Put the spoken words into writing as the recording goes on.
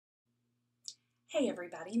Hey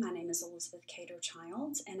everybody, my name is Elizabeth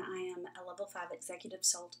Cater-Childs and I am a Level 5 Executive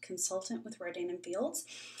Consultant with Rodan & Fields.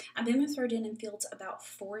 I've been with Rodan & Fields about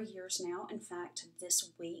 4 years now. In fact,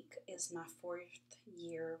 this week is my 4th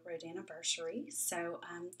year Rodan anniversary, so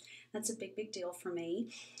that's a big deal for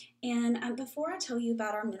me. And before I tell you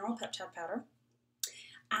about our mineral peptide powder,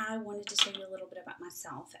 I wanted to tell you a little bit about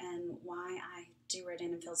myself and why I do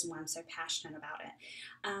Rodan & Fields and why I'm so passionate about it.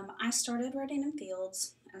 I started Rodan &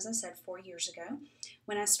 Fields, as I said, 4 years ago.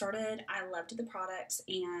 When I started, I loved the products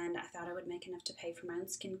and I thought I would make enough to pay for my own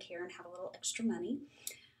skincare and have a little extra money.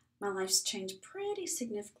 My life's changed pretty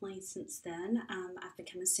significantly since then. I've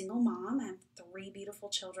become a single mom. I have 3 beautiful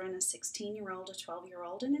children, a 16-year-old, a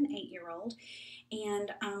 12-year-old, and an 8-year-old.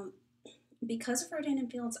 And because of Rodan &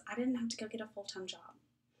 Fields, I didn't have to go get a full-time job.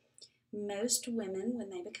 Most women, when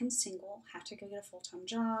they become single, have to go get a full-time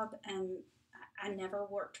job, and I never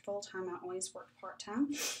worked full-time. I always worked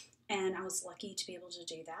part-time, and I was lucky to be able to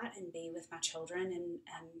do that and be with my children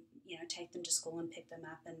and take them to school and pick them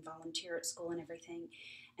up and volunteer at school and everything.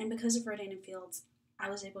 And because of Rodan & Fields, I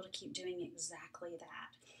was able to keep doing exactly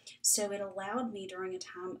that. So it allowed me during a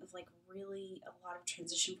time of really a lot of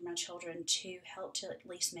transition for my children to help to at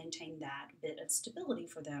least maintain that bit of stability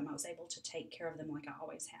for them. I was able to take care of them like I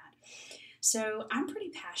always had. So I'm pretty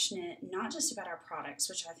passionate, not just about our products,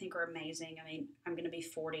 which I think are amazing. I mean, I'm going to be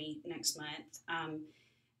 40 next month,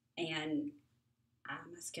 and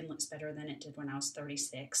my skin looks better than it did when I was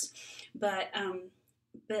 36. But I'm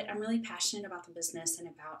really passionate about the business and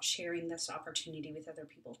about sharing this opportunity with other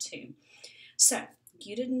people too. So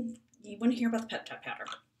you want to hear about the peptide powder.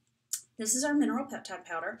 This is our mineral peptide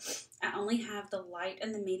powder. I only have the light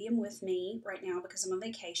and the medium with me right now because I'm on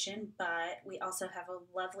vacation, but we also have a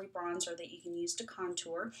lovely bronzer that you can use to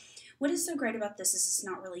contour. What is so great about this is it's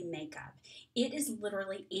not really makeup. It is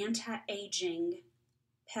literally anti-aging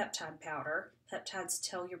peptide powder. Peptides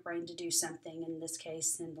tell your brain to do something, in this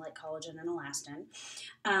case, in like collagen and elastin.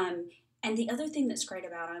 And the other thing that's great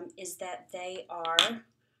about them is that they are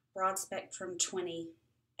broad spectrum 20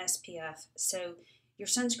 SPF. So your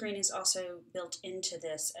sunscreen is also built into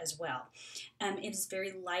this as well. It is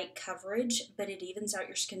very light coverage, but it evens out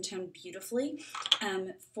your skin tone beautifully.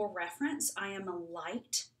 For reference, I am a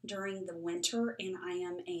light during the winter and I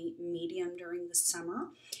am a medium during the summer.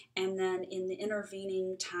 And then in the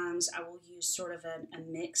intervening times, I will use sort of a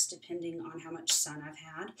mix depending on how much sun I've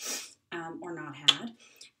had or not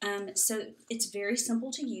had. So it's very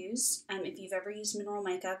simple to use. If you've ever used mineral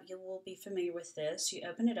makeup, you will be familiar with this. You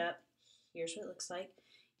open it up. Here's what it looks like.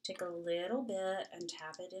 Take a little bit and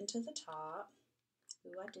tap it into the top.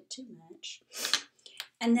 Ooh, I did too much.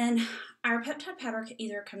 And then our peptide powder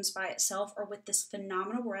either comes by itself or with this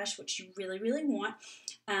phenomenal brush, which you really want.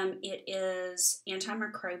 It is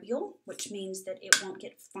antimicrobial, which means that it won't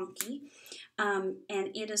get funky. And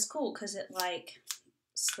it is cool because it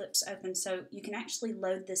slips open. So you can actually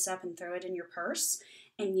load this up and throw it in your purse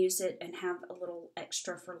and use it and have a little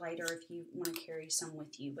extra for later if you want to carry some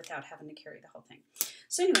with you without having to carry the whole thing.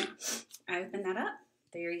 So anyway, I open that up,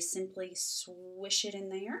 very simply swish it in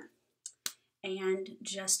there and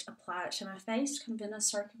just apply it to my face, kind of in a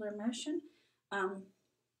circular motion. Go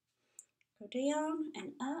down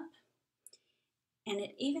and up, and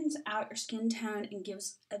it evens out your skin tone and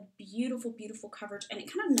gives a beautiful coverage, and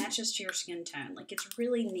it kind of matches to your skin tone. It's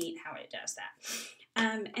really neat how it does that.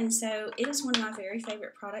 And so it is one of my very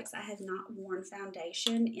favorite products. I have not worn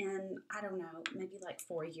foundation in, I don't know, maybe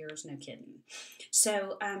 4 years, no kidding.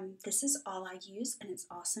 So this is all I use, and it's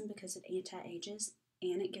awesome because it anti-ages,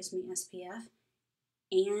 and it gives me SPF,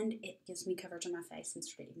 and it gives me coverage on my face and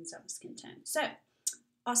sort of evens out my skin tone. So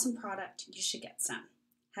awesome product. You should get some.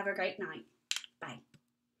 Have a great night. Bye.